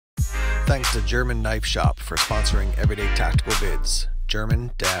thanks to German Knife Shop for sponsoring Everyday Tactical Vids.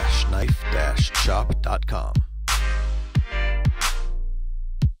 German-knife-shop.com.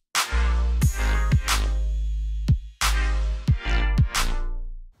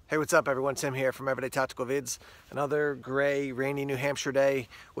 Hey, what's up everyone? Tim here from Everyday Tactical Vids. Another gray, rainy New Hampshire day,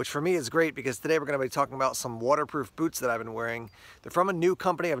 which for me is great because today we're going to be talking about some waterproof boots that I've been wearing. They're from a new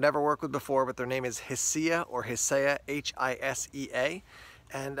company I've never worked with before, but their name is HISEA or HISEA, H-I-S-E-A.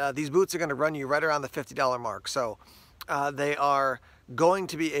 And these boots are going to run you right around the $50 mark. So they are going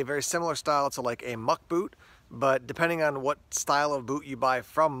to be a very similar style to like a muck boot, but depending on what style of boot you buy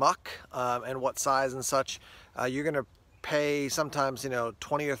from muck and what size and such, you're going to pay sometimes, $20 or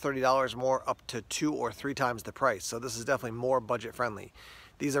 $30 more, up to 2 or 3 times the price. So this is definitely more budget friendly.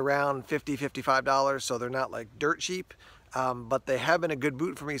 These are around $50, $55, so they're not like dirt cheap, but they have been a good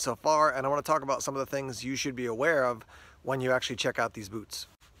boot for me so far. And I want to talk about some of the things you should be aware of when you actually check out these boots.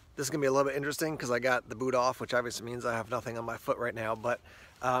 This is gonna be a little bit interesting because I got the boot off, which obviously means I have nothing on my foot right now, but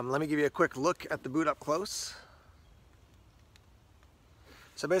let me give you a quick look at the boot up close.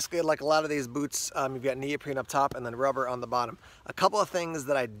 So basically, like a lot of these boots, you've got neoprene up top and then rubber on the bottom. A couple of things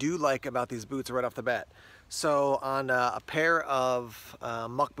that I do like about these boots right off the bat. So on a pair of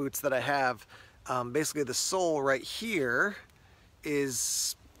muck boots that I have, basically the sole right here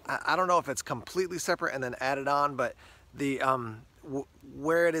is, I don't know if it's completely separate and then added on, but the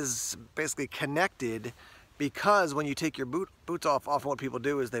where it is basically connected, because when you take your boots off, often what people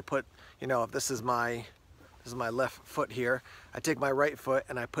do is they put, if this is my left foot here, I take my right foot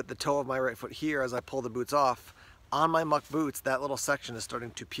and I put the toe of my right foot here as I pull the boots off. On my muck boots, that little section is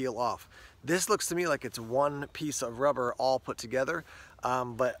starting to peel off. This looks to me like it's one piece of rubber all put together,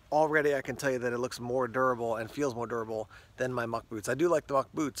 but already I can tell you that it looks more durable and feels more durable than my muck boots. I do like the muck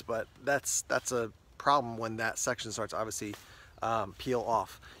boots, but that's a problem when that section starts to obviously peel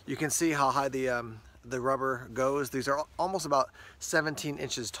off. You can see how high the rubber goes. These are almost about 17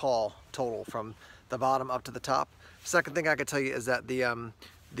 inches tall total from the bottom up to the top. Second thing I could tell you is that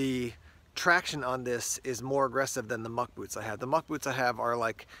the traction on this is more aggressive than the muck boots I have. The muck boots I have are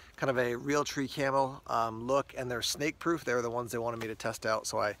like kind of a real tree camo look, and they're snake proof. They were the ones they wanted me to test out,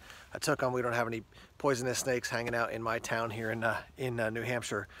 so I took them. We don't have any poisonous snakes hanging out in my town here in New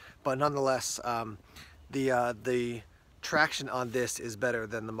Hampshire, but nonetheless, the traction on this is better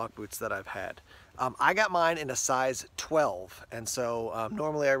than the muck boots that I've had. I got mine in a size 12, and so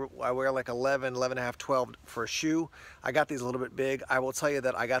normally I wear like 11, 11.5, 12 for a shoe. I got these a little bit big. I will tell you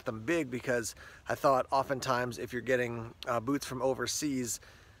that I got them big because I thought oftentimes if you're getting boots from overseas,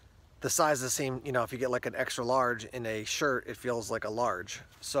 the sizes seem, if you get like an extra large in a shirt, it feels like a large.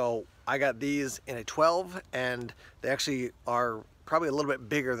 So I got these in a 12, and they actually are probably a little bit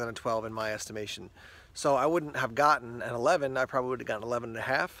bigger than a 12 in my estimation. So I wouldn't have gotten an 11, I probably would have gotten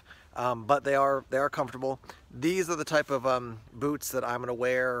 11.5, but they are comfortable. These are the type of boots that I'm gonna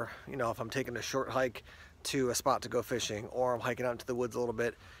wear, if I'm taking a short hike to a spot to go fishing, or I'm hiking out into the woods a little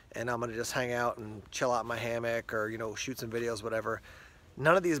bit and I'm gonna just hang out and chill out in my hammock, or shoot some videos, whatever.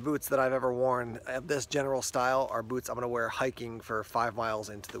 None of these boots that I've ever worn of this general style are boots I'm gonna wear hiking for 5 miles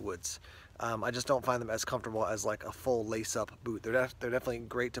into the woods. I just don't find them as comfortable as like a full lace-up boot. They're definitely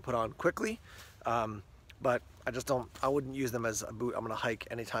great to put on quickly, but I wouldn't use them as a boot I'm gonna hike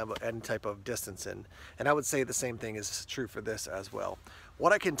any type of distance in. And I would say the same thing is true for this as well.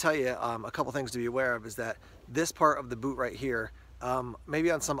 What I can tell you, a couple things to be aware of, is that this part of the boot right here, maybe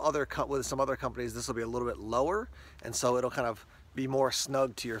on with some other companies, this will be a little bit lower, and so it'll kind of be more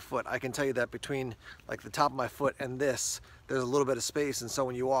snug to your foot. I can tell you that between like the top of my foot and this, there's a little bit of space, and so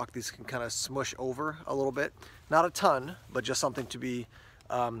when you walk, these can kind of smush over a little bit. Not a ton, but just something to be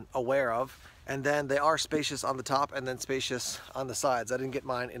aware of. And then they are spacious on the top and then spacious on the sides. I didn't get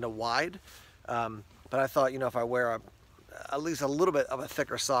mine in a wide, but I thought, if I wear at least a little bit of a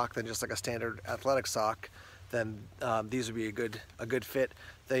thicker sock than just like a standard athletic sock, then these would be a good fit.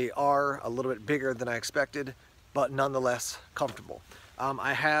 They are a little bit bigger than I expected, but nonetheless comfortable.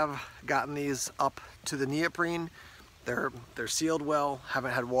 I have gotten these up to the neoprene. They're sealed well,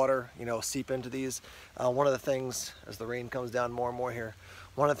 haven't had water seep into these. One of the things, as the rain comes down more and more here,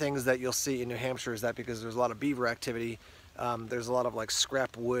 one of the things that you'll see in New Hampshire is that because there's a lot of beaver activity, there's a lot of like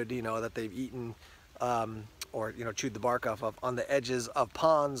scrap wood that they've eaten or chewed the bark off of on the edges of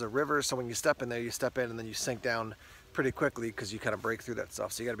ponds or rivers. So when you step in there, you step in and then you sink down pretty quickly because you kind of break through that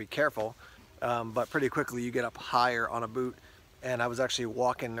stuff. So you got to be careful. But pretty quickly you get up higher on a boot, and I was actually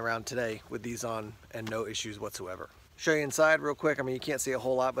walking around today with these on and no issues whatsoever. Show you inside real quick. I mean, you can't see a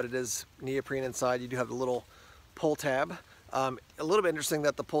whole lot, but it is neoprene inside. You do have the little pull tab. A little bit interesting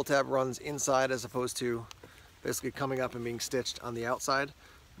that the pull tab runs inside as opposed to basically coming up and being stitched on the outside,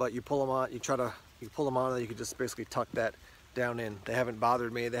 but you pull them on, you pull them on, and you can just basically tuck that down in. They haven't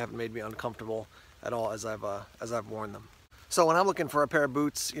bothered me, they haven't made me uncomfortable at all as I've worn them. So when I'm looking for a pair of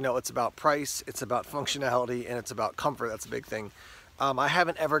boots, you know, it's about price, it's about functionality, and it's about comfort. That's a big thing. I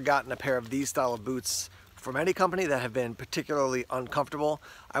haven't ever gotten a pair of these style of boots from any company that have been particularly uncomfortable.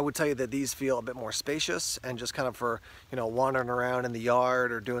 I would tell you that these feel a bit more spacious, and just kind of for, you know, wandering around in the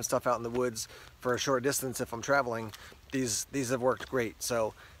yard or doing stuff out in the woods for a short distance if I'm traveling, these have worked great.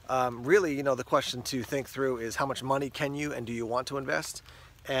 So really, you know, the question to think through is how much money can you and do you want to invest?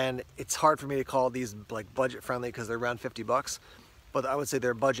 And it's hard for me to call these like budget friendly because they're around 50 bucks. But I would say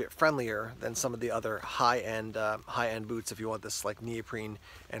they're budget friendlier than some of the other high-end boots if you want this like neoprene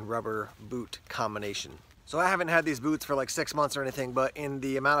and rubber boot combination. So I haven't had these boots for like 6 months or anything, but in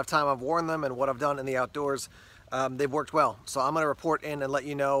the amount of time I've worn them and what I've done in the outdoors, they've worked well. So I'm going to report in and let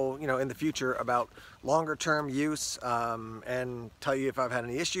you know, in the future about longer term use, and tell you if I've had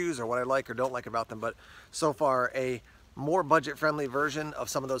any issues or what I like or don't like about them. But so far, a more budget-friendly version of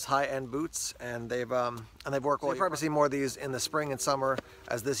some of those high-end boots, and they've worked well. You'll probably see more of these in the spring and summer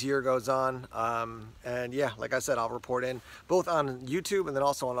as this year goes on. And yeah, like I said, I'll report in both on YouTube and then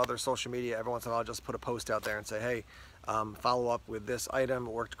also on other social media. Every once in a while, I'll just put a post out there and say, hey, follow up with this item,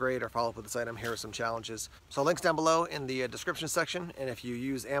 it worked great, or follow up with this item, here are some challenges. So links down below in the description section, and if you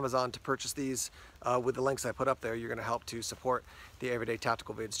use Amazon to purchase these with the links I put up there, you're going to help to support the Everyday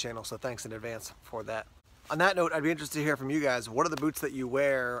Tactical Vids channel. So thanks in advance for that. On that note, I'd be interested to hear from you guys. What are the boots that you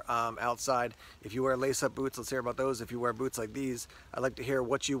wear outside? If you wear lace-up boots, let's hear about those. If you wear boots like these, I'd like to hear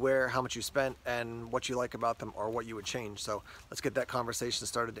what you wear, how much you spent, and what you like about them or what you would change. So let's get that conversation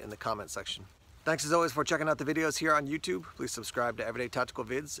started in the comment section. Thanks as always for checking out the videos here on YouTube. Please subscribe to Everyday Tactical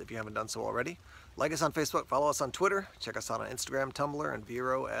Vids if you haven't done so already. Like us on Facebook, follow us on Twitter, check us out on Instagram, Tumblr, and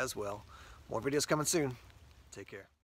Vero as well. More videos coming soon. Take care.